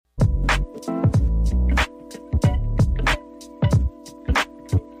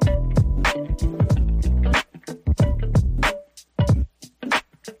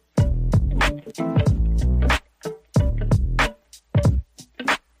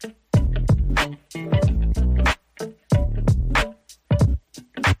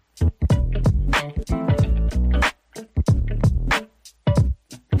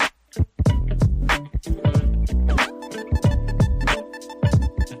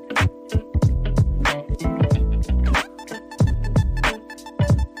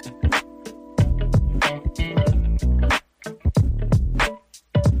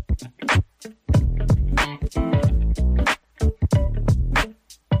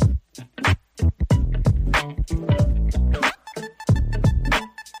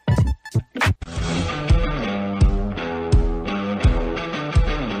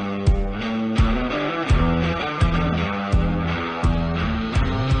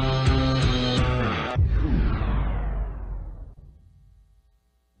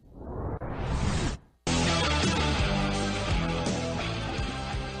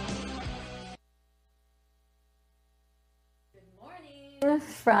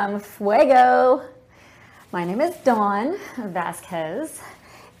from Fuego. My name is Dawn Vazquez,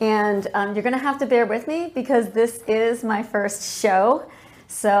 and you're going to have to bear with me because this is my first show,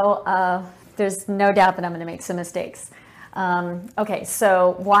 so there's no doubt that I'm going to make some mistakes. Okay,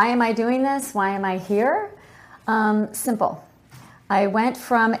 so why am I doing this? Why am I here? Simple. I went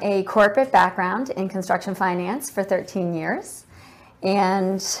from a corporate background in construction finance for 13 years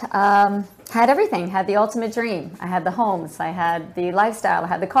and had everything, had the ultimate dream. I had the homes, I had the lifestyle, I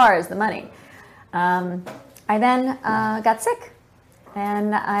had the cars, the money. I then got sick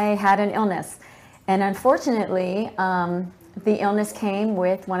and I had an illness. And unfortunately, the illness came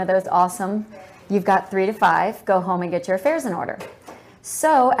with one of those awesome, you've got 3 to 5, go home and get your affairs in order.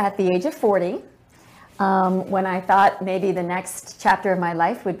 So at the age of 40, when I thought maybe the next chapter of my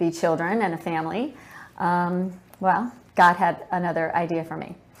life would be children and a family, well, God had another idea for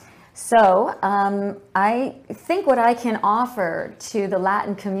me. So I think what I can offer to the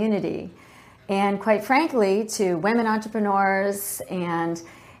Latin community, and quite frankly to women entrepreneurs and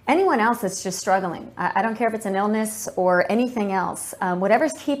anyone else that's just struggling, I don't care if it's an illness or anything else,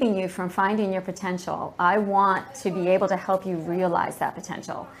 whatever's keeping you from finding your potential, I want to be able to help you realize that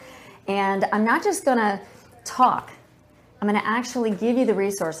potential. And I'm not just going to talk, I'm going to actually give you the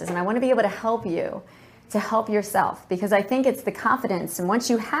resources, and I want to be able to help you to help yourself, because I think it's the confidence, and once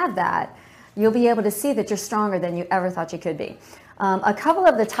you have that, you'll be able to see that you're stronger than you ever thought you could be. A couple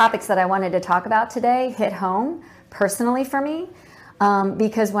of the topics that I wanted to talk about today hit home personally for me,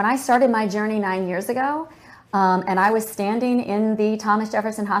 because when I started my journey 9 years ago, and I was standing in the Thomas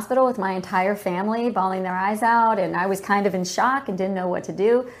Jefferson Hospital with my entire family bawling their eyes out, and I was kind of in shock and didn't know what to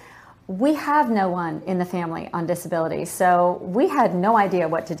do. We have no one in the family on disability, so we had no idea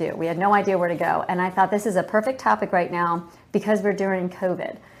what to do. We had no idea where to go, and I thought this is a perfect topic right now because we're during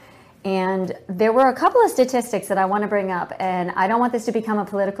COVID. And there were a couple of statistics that I want to bring up, and I don't want this to become a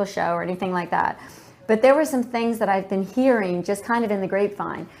political show or anything like that, but there were some things that I've been hearing just kind of in the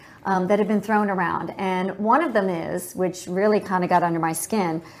grapevine that have been thrown around. And one of them is, which really kind of got under my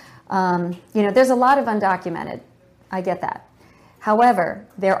skin, there's a lot of undocumented. I get that. However,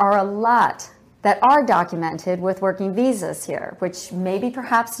 there are a lot that are documented with working visas here, which maybe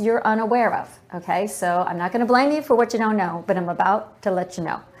perhaps you're unaware of, okay? So I'm not gonna blame you for what you don't know, but I'm about to let you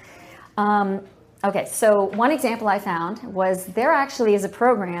know. Okay, so one example I found was there actually is a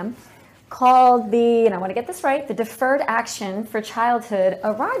program called the, and I wanna get this right, the Deferred Action for Childhood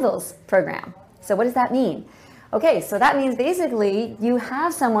Arrivals Program. So what does that mean? Okay, so that means basically you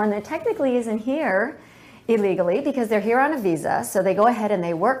have someone that technically isn't here illegally because they're here on a visa, so they go ahead and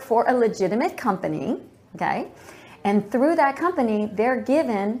they work for a legitimate company, okay? And through that company, they're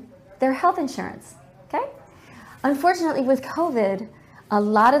given their health insurance, okay? Unfortunately, with COVID, a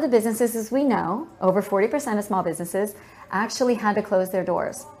lot of the businesses, as we know, over 40% of small businesses actually had to close their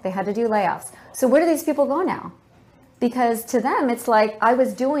doors. They had to do layoffs. So where do these people go now? Because to them, it's like I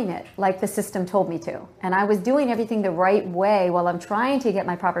was doing it like the system told me to, and I was doing everything the right way while I'm trying to get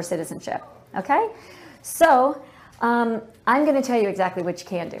my proper citizenship, okay? So I'm going to tell you exactly what you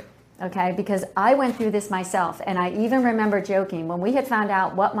can do, okay? Because I went through this myself, and I even remember joking when we had found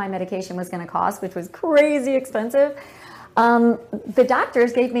out what my medication was going to cost, which was crazy expensive. The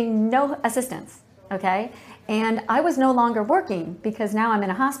doctors gave me no assistance, okay? And I was no longer working because now I'm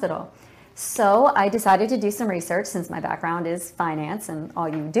in a hospital. So I decided to do some research, since my background is finance and all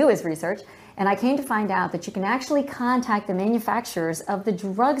you do is research, and I came to find out that you can actually contact the manufacturers of the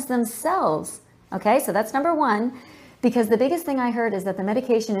drugs themselves. Okay, so that's number one, because the biggest thing I heard is that the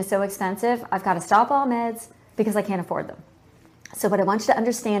medication is so expensive, I've got to stop all meds because I can't afford them. So what I want you to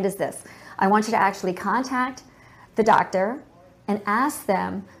understand is this. I want you to actually contact the doctor and ask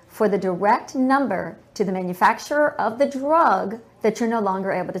them for the direct number to the manufacturer of the drug that you're no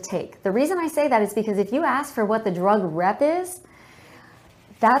longer able to take. The reason I say that is because if you ask for what the drug rep is,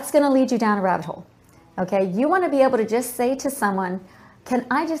 that's going to lead you down a rabbit hole. Okay, you want to be able to just say to someone, can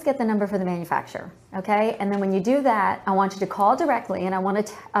I just get the number for the manufacturer? Okay, and then when you do that, I want you to call directly, and I want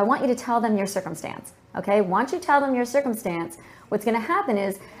you to tell them your circumstance. Okay, once you tell them your circumstance, what's going to happen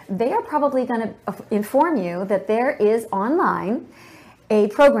is they are probably going to inform you that there is online a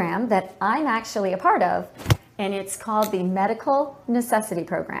program that I'm actually a part of, and it's called the Medical Necessity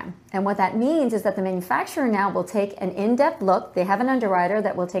Program. And what that means is that the manufacturer now will take an in-depth look. They have an underwriter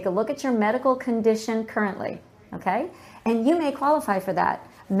that will take a look at your medical condition currently. Okay, and you may qualify for that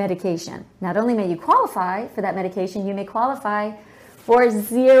medication. Not only may you qualify for that medication, you may qualify for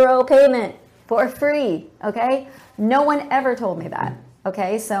 0 payment, for free, okay? No one ever told me that,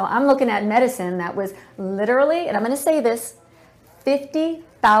 okay? So I'm looking at medicine that was literally, and I'm gonna say this,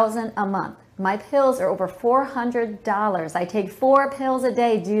 $50,000 a month. My pills are over $400. I take 4 pills a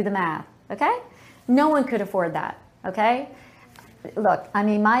day, do the math, okay? No one could afford that, okay? Look, I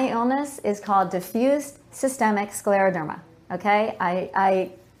mean, my illness is called diffuse systemic scleroderma, okay?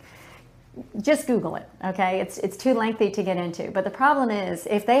 I just Google it, okay? It's too lengthy to get into. But the problem is,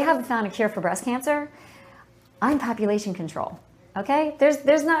 if they haven't found a cure for breast cancer, I'm population control, okay?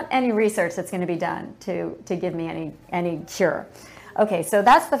 There's not any research that's going to be done to give me any cure. Okay, so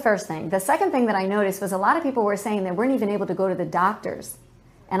that's the first thing. The second thing that I noticed was a lot of people were saying they weren't even able to go to the doctors.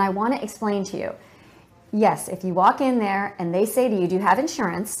 And I want to explain to you, yes, if you walk in there and they say to you, do you have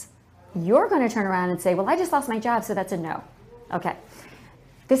insurance? You're going to turn around and say, well, I just lost my job, so that's a no. Okay,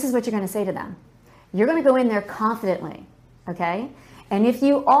 this is what you're going to say to them. You're going to go in there confidently, okay? And if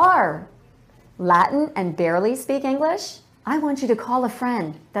you are Latin and barely speak English, I want you to call a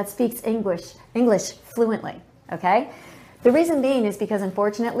friend that speaks English fluently, okay? The reason being is because,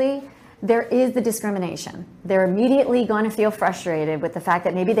 unfortunately, there is the discrimination. They're immediately going to feel frustrated with the fact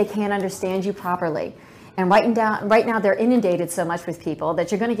that maybe they can't understand you properly. And right now, they're inundated so much with people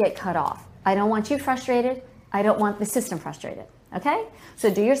that you're going to get cut off. I don't want you frustrated. I don't want the system frustrated, okay?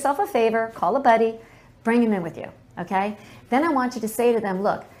 So do yourself a favor, call a buddy, bring him in with you, okay? Then I want you to say to them,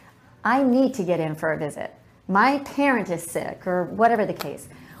 look, I need to get in for a visit. My parent is sick, or whatever the case.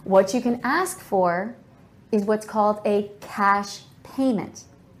 What you can ask for is what's called a cash payment,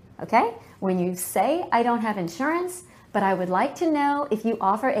 okay? When you say, I don't have insurance, but I would like to know if you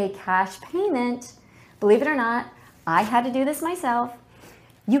offer a cash payment, believe it or not, I had to do this myself,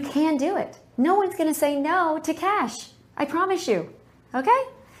 you can do it. No one's gonna say no to cash, I promise you, okay?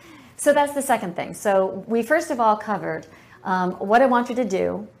 So that's the second thing. So we first of all covered what I want you to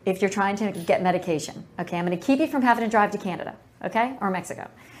do if you're trying to get medication, okay? I'm gonna keep you from having to drive to Canada, okay, or Mexico.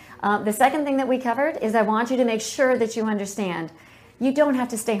 The second thing that we covered is I want you to make sure that you understand you don't have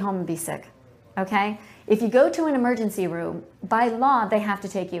to stay home and be sick, okay? If you go to an emergency room, by law, they have to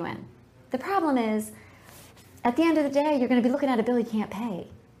take you in. The problem is, at the end of the day, you're gonna be looking at a bill you can't pay,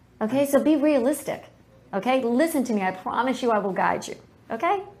 okay? So be realistic, okay? Listen to me, I promise you I will guide you,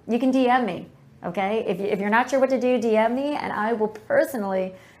 okay? You can DM me, okay? If you're not sure what to do, DM me and I will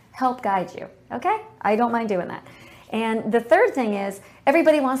personally help guide you, okay? I don't mind doing that. And the third thing is,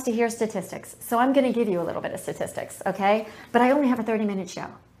 everybody wants to hear statistics. So I'm gonna give you a little bit of statistics, okay? But I only have a 30-minute show.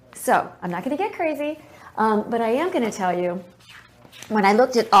 So I'm not gonna get crazy, but I am gonna tell you, when I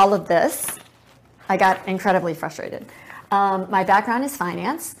looked at all of this, I got incredibly frustrated. My background is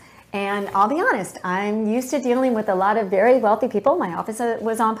finance, and I'll be honest, I'm used to dealing with a lot of very wealthy people. My office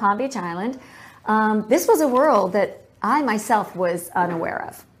was on Palm Beach Island. This was a world that I myself was unaware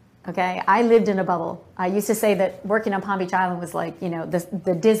of. Okay, I lived in a bubble. I used to say that working on Palm Beach Island was like, you know,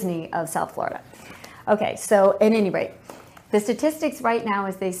 the Disney of South Florida. Okay, so at any rate, the statistics right now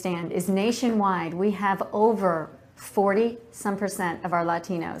as they stand is nationwide, we have over 40% of our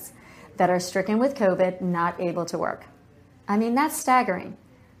Latinos that are stricken with COVID, not able to work. I mean, that's staggering,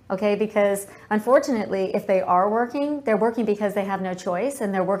 okay, because unfortunately, if they are working, they're working because they have no choice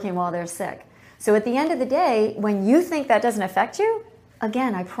and they're working while they're sick. So at the end of the day, when you think that doesn't affect you,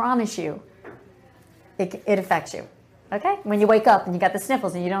 again, I promise you, it affects you, okay? When you wake up and you got the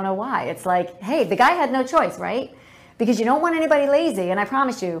sniffles and you don't know why, it's like, hey, the guy had no choice, right? Because you don't want anybody lazy, and I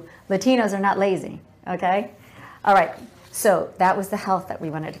promise you, Latinos are not lazy, okay? All right, so that was the health that we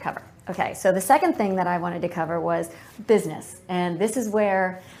wanted to cover. Okay, so the second thing that I wanted to cover was business, and this is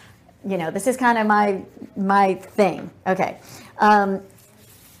where, you know, this is kind of my thing, okay?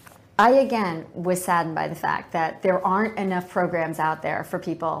 I, again, was saddened by the fact that there aren't enough programs out there for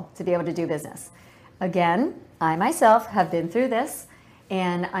people to be able to do business. Again, I myself have been through this,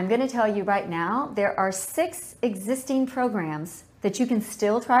 and I'm going to tell you right now, there are 6 existing programs that you can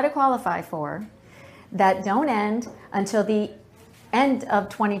still try to qualify for that don't end until the end of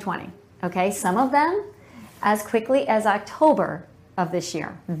 2020, okay? Some of them as quickly as October of this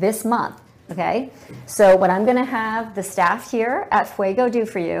year, this month. Okay, so what I'm going to have the staff here at Fuego do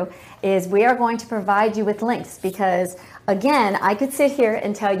for you is we are going to provide you with links because, again, I could sit here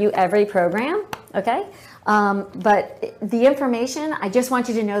and tell you every program, okay? But the information, I just want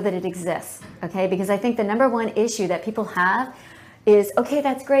you to know that it exists, okay? Because I think the number one issue that people have is, okay,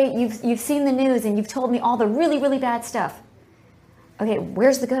 that's great, you've seen the news and you've told me all the really, really bad stuff. Okay,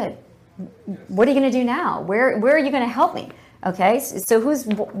 where's the good? What are you going to do now? Where are you going to help me? Okay, so who's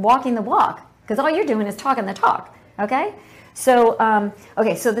walking the walk? Because all you're doing is talking the talk, okay? So,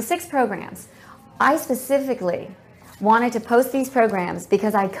 so the 6 programs. I specifically wanted to post these programs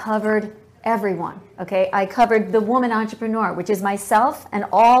because I covered everyone, okay? I covered the woman entrepreneur, which is myself and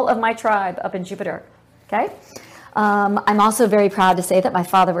all of my tribe up in Jupiter, okay? I'm also very proud to say that my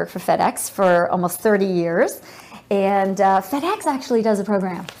father worked for FedEx for almost 30 years, and FedEx actually does a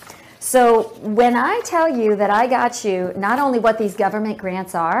program. So when I tell you that I got you not only what these government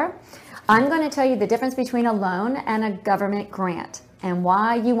grants are, I'm going to tell you the difference between a loan and a government grant and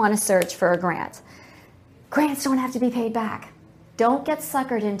why you want to search for a grant. Grants don't have to be paid back. Don't get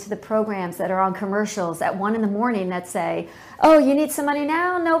suckered into the programs that are on commercials at 1 in the morning that say, oh, you need some money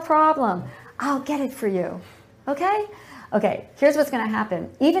now? No problem. I'll get it for you. Okay? Okay, here's what's going to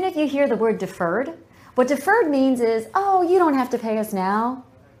happen. Even if you hear the word deferred, what deferred means is, oh, you don't have to pay us now.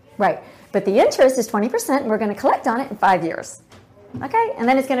 Right, but the interest is 20% and we're going to collect on it in 5 years. Okay, and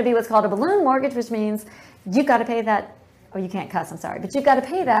then it's going to be what's called a balloon mortgage, which means you've got to pay that, oh, you can't cuss, I'm sorry, but you've got to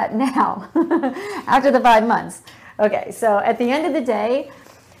pay that now after the 5 months. Okay, so at the end of the day,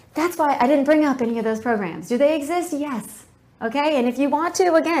 that's why I didn't bring up any of those programs. Do they exist? Yes. Okay, and if you want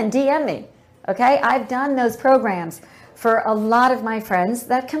to, again, DM me. Okay, I've done those programs for a lot of my friends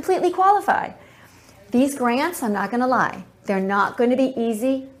that completely qualify. These grants, I'm not going to lie, they're not going to be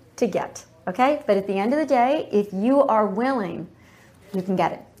easy to get, okay? But at the end of the day, if you are willing, you can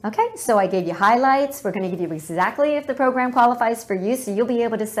get it, okay? So I gave you highlights. We're going to give you exactly if the program qualifies for you, so you'll be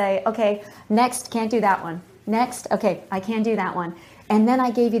able to say, okay, next, can't do that one. Next, okay, I can do that one. And then I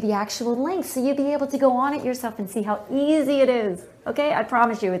gave you the actual link, so you'll be able to go on it yourself and see how easy it is, okay? I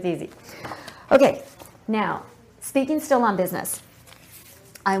promise you it's easy. Okay, now, speaking still on business,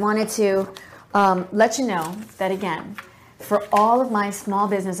 I wanted to let you know that, again, for all of my small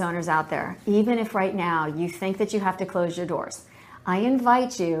business owners out there, even if right now you think that you have to close your doors, I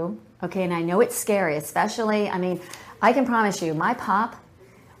invite you, okay, and I know it's scary, especially, I mean, I can promise you, my pop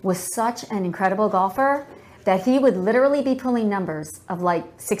was such an incredible golfer that he would literally be pulling numbers of like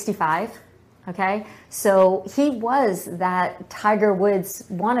 65, okay? So he was that Tiger Woods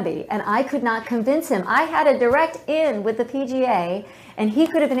wannabe, and I could not convince him. I had a direct in with the PGA, and he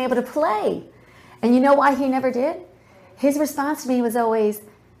could have been able to play. And you know why he never did? His response to me was always,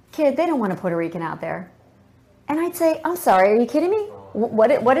 kid, they don't want a Puerto Rican out there. And I'd say, I'm sorry, are you kidding me?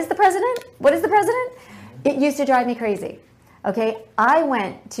 What is the president? What is the president? It used to drive me crazy. Okay, I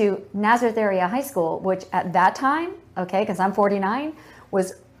went to Nazareth Area High School, which at that time, okay, because I'm 49,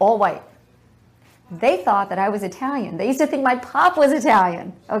 was all white. They thought that I was Italian. They used to think my pop was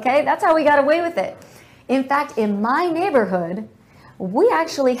Italian. Okay, that's how we got away with it. In fact, in my neighborhood, we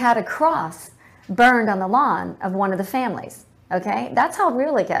actually had a cross burned on the lawn of one of the families. Okay, that's how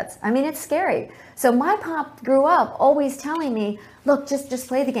real it gets. I mean, it's scary. So my pop grew up always telling me, look, just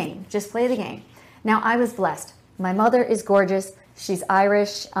play the game. Just play the game. Now, I was blessed. My mother is gorgeous. She's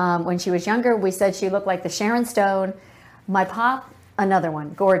Irish. When she was younger, we said she looked like the Sharon Stone. My pop, another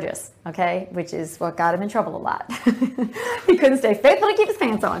one, gorgeous, okay, which is what got him in trouble a lot. He couldn't stay faithful to keep his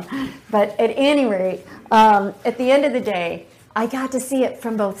pants on. But at any rate, at the end of the day, I got to see it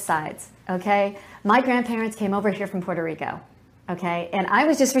from both sides, okay? My grandparents came over here from Puerto Rico, okay? And I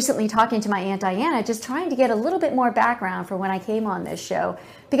was just recently talking to my Aunt Diana, just trying to get a little bit more background for when I came on this show,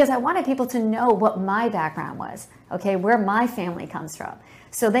 because I wanted people to know what my background was, okay, where my family comes from,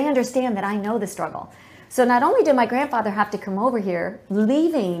 so they understand that I know the struggle. So not only did my grandfather have to come over here,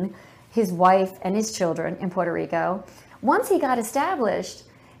 leaving his wife and his children in Puerto Rico, once he got established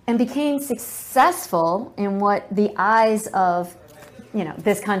and became successful in what the eyes of, you know,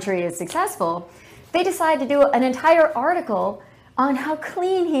 this country is successful, they decided to do an entire article on how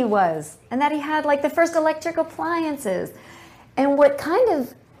clean he was and that he had like the first electric appliances. And what kind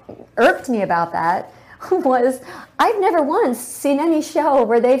of irked me about that was I've never once seen any show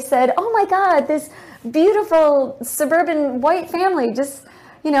where they've said, oh my God, this beautiful suburban white family just,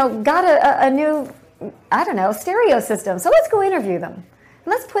 you know, got a new, I don't know, stereo system. So let's go interview them.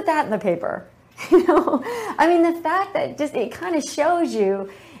 Let's put that in the paper. You know, I mean, the fact that just it kind of shows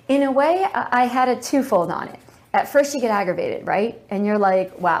you, in a way, I had a twofold on it. At first you get aggravated, right? And you're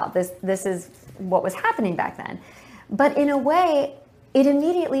like, wow, this is what was happening back then. But in a way, it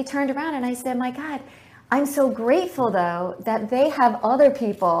immediately turned around and I said, my God, I'm so grateful though that they have other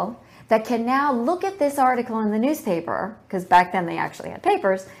people that can now look at this article in the newspaper, because back then they actually had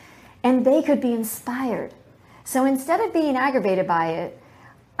papers, and they could be inspired. So instead of being aggravated by it,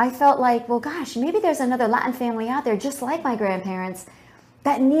 I felt like, well, gosh, maybe there's another Latin family out there just like my grandparents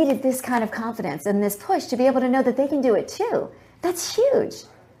that needed this kind of confidence and this push to be able to know that they can do it too. That's huge,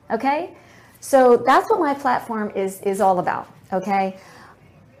 okay? So that's what my platform is all about, okay?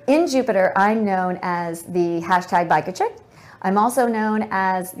 In Jupiter, I'm known as the hashtag biker chick. I'm also known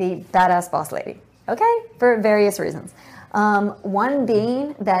as the badass boss lady, okay? For various reasons. One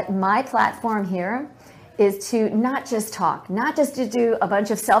being that my platform here is to not just talk, not just to do a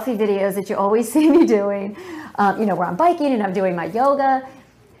bunch of selfie videos that you always see me doing, where I'm biking and I'm doing my yoga.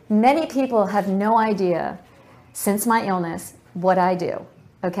 Many people have no idea, since my illness, what I do,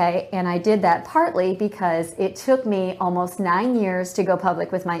 okay? And I did that partly because it took me almost 9 years to go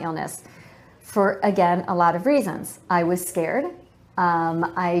public with my illness for, again, a lot of reasons. I was scared.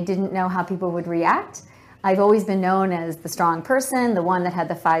 I didn't know how people would react. I've always been known as the strong person, the one that had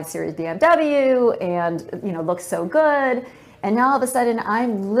the 5 Series BMW and, looked so good. And now all of a sudden,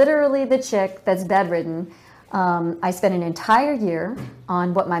 I'm literally the chick that's bedridden. I spent an entire year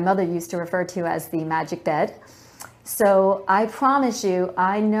on what my mother used to refer to as the magic bed. So I promise you,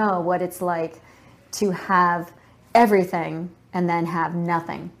 I know what it's like to have everything and then have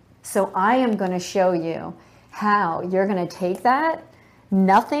nothing. So I am going to show you how you're going to take that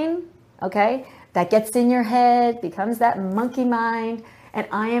nothing, okay, that gets in your head, becomes that monkey mind, and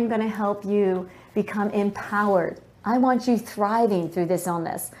I am going to help you become empowered. I want you thriving through this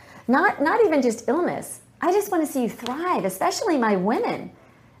illness. Not even just illness. I just want to see you thrive, especially my women.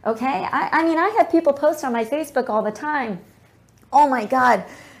 Okay? I mean, I have people post on my Facebook all the time. Oh my God,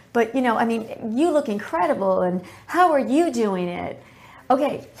 but you look incredible, and how are you doing it?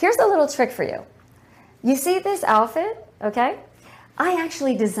 Okay, here's a little trick for you. You see this outfit, okay? I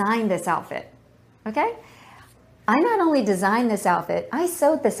actually designed this outfit. Okay? I not only designed this outfit, I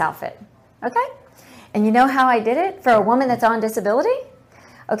sewed this outfit. Okay? And you know how I did it for a woman that's on disability?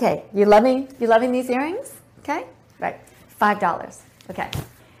 Okay, you loving these earrings? Okay? Right. $5. Okay.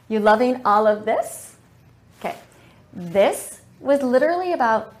 You loving all of this? Okay. This was literally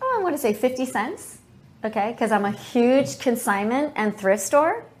about, I want to say 50 cents. Okay? Because I'm a huge consignment and thrift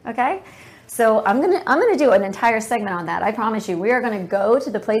store. Okay? So I'm gonna do an entire segment on that. I promise you, we are gonna go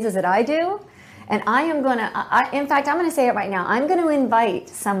to the places that I do. And I am going to, in fact, I'm going to say it right now. I'm going to invite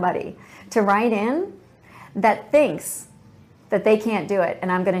somebody to write in that thinks that they can't do it.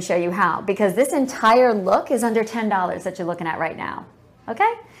 And I'm going to show you how. Because this entire look is under $10 that you're looking at right now.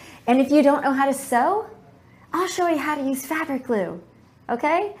 Okay? And if you don't know how to sew, I'll show you how to use fabric glue.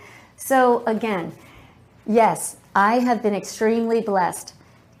 Okay? So again, yes, I have been extremely blessed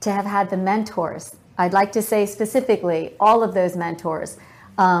to have had the mentors. I'd like to say specifically all of those mentors.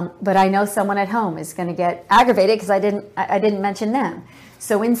 But I know someone at home is going to get aggravated because I didn't mention them.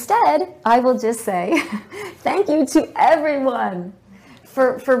 So instead, I will just say thank you to everyone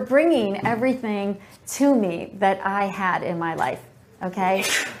for bringing everything to me that I had in my life. Okay?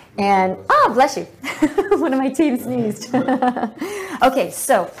 And, bless you. One of my team sneezed. Okay,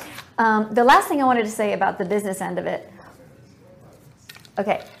 so the last thing I wanted to say about the business end of it.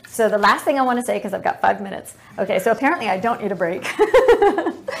 Okay, so the last thing I want to say, because I've got 5 minutes. Okay, so apparently I don't need a break.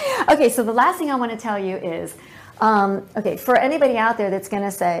 Okay, so the last thing I want to tell you is, okay, for anybody out there that's going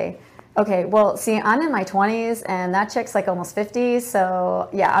to say, okay, well, see, I'm in my 20s and that chick's like almost 50, so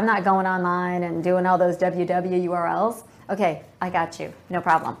yeah, I'm not going online and doing all those www URLs. Okay, I got you, no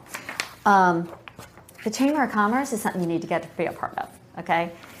problem. The Chamber of Commerce is something you need to get to be a part of,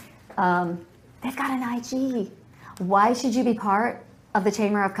 okay? They've got an IG. Why should you be part of the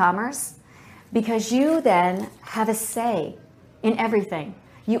Chamber of Commerce? Because you then have a say in everything.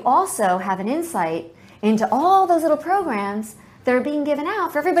 You also have an insight into all those little programs that are being given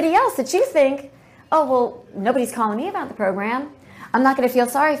out for everybody else that you think, oh, well, nobody's calling me about the program. I'm not going to feel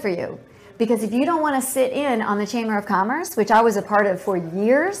sorry for you. Because if you don't want to sit in on the Chamber of Commerce, which I was a part of for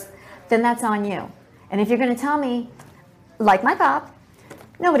years, then that's on you. And if you're going to tell me, like my pop,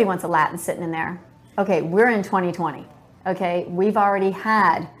 nobody wants a Latin sitting in there. Okay, we're in 2020. Okay, we've already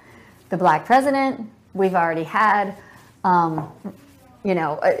had the black president. We've already had,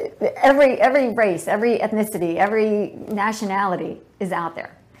 every race, every ethnicity, every nationality is out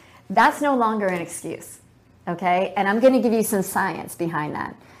there. That's no longer an excuse. Okay, and I'm going to give you some science behind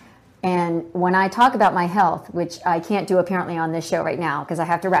that. And when I talk about my health, which I can't do apparently on this show right now because I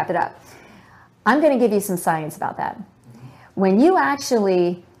have to wrap it up, I'm going to give you some science about that. When you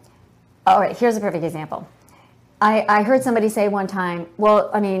actually, all right, here's a perfect example. I heard somebody say one time, well,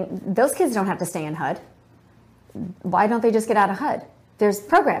 I mean, those kids don't have to stay in HUD. Why don't they just get out of HUD? There's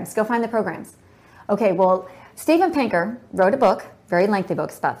programs. Go find the programs. Okay, well, Steven Pinker wrote a book, very lengthy book,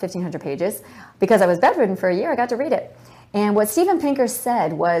 it's about 1,500 pages. Because I was bedridden for a year, I got to read it. And what Steven Pinker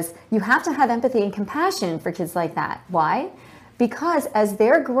said was, you have to have empathy and compassion for kids like that. Why? Because as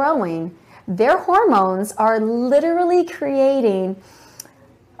they're growing, their hormones are literally creating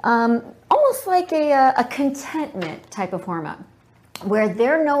almost like a contentment type of hormone, where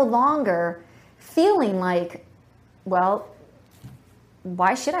they're no longer feeling like, well,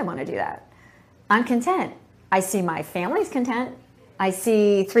 why should I want to do that? I'm content. I see my family's content. I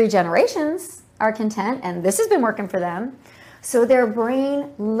see 3 generations are content, and this has been working for them. So their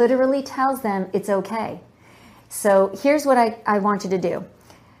brain literally tells them it's okay. So here's what I want you to do.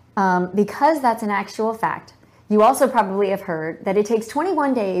 Because that's an actual fact, you also probably have heard that it takes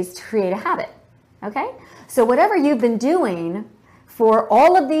 21 days to create a habit. Okay? So whatever you've been doing for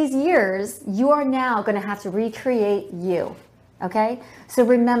all of these years, you are now going to have to recreate you. Okay? So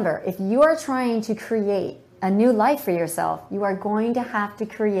remember, if you are trying to create a new life for yourself, you are going to have to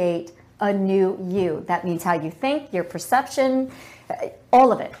create a new you. That means how you think, your perception,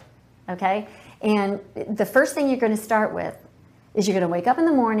 all of it. Okay? And the first thing you're going to start with is you're going to wake up in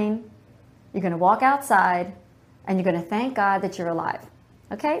the morning, you're going to walk outside, and you're going to thank God that you're alive.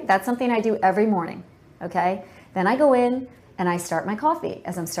 Okay? That's something I do every morning. Okay? Then I go in and I start my coffee.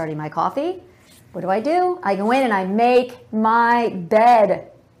 As I'm starting my coffee, what do? I go in and I make my bed.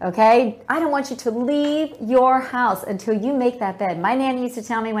 Okay? I don't want you to leave your house until you make that bed. My nanny used to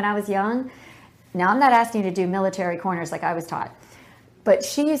tell me when I was young, now I'm not asking you to do military corners like I was taught, but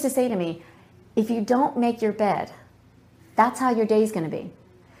she used to say to me, if you don't make your bed, that's how your day's going to be.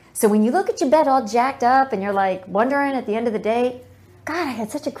 So when you look at your bed all jacked up and you're like wondering at the end of the day, God, I had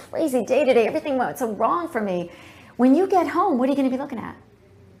such a crazy day today. Everything went so wrong for me. When you get home, what are you going to be looking at?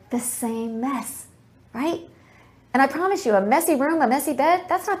 The same mess, right? And I promise you, a messy room, a messy bed,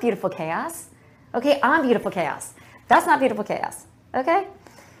 that's not beautiful chaos. Okay, I'm beautiful chaos. That's not beautiful chaos. Okay?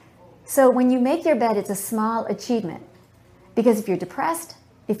 So when you make your bed, it's a small achievement. Because if you're depressed,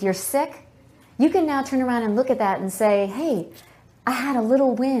 if you're sick, you can now turn around and look at that and say, hey, I had a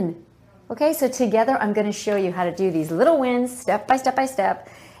little win. Okay, so together I'm going to show you how to do these little wins step by step by step.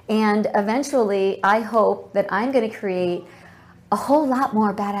 And eventually, I hope that I'm going to create a whole lot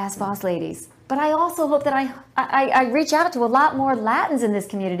more badass boss ladies. But I also hope that I reach out to a lot more Latins in this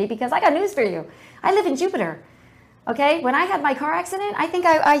community, because I got news for you. I live in Jupiter. Okay, when I had my car accident, I think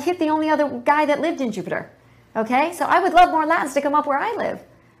I hit the only other guy that lived in Jupiter. Okay, so I would love more Latins to come up where I live.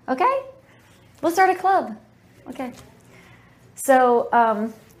 Okay, we'll start a club. Okay, so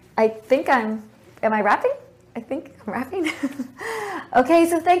I think am I wrapping? I think I'm wrapping. Okay,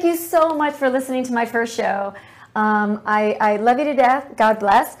 so thank you so much for listening to my first show. I love you to death. God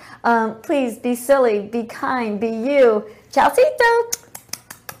bless. Please be silly, be kind, be you. Chaucito.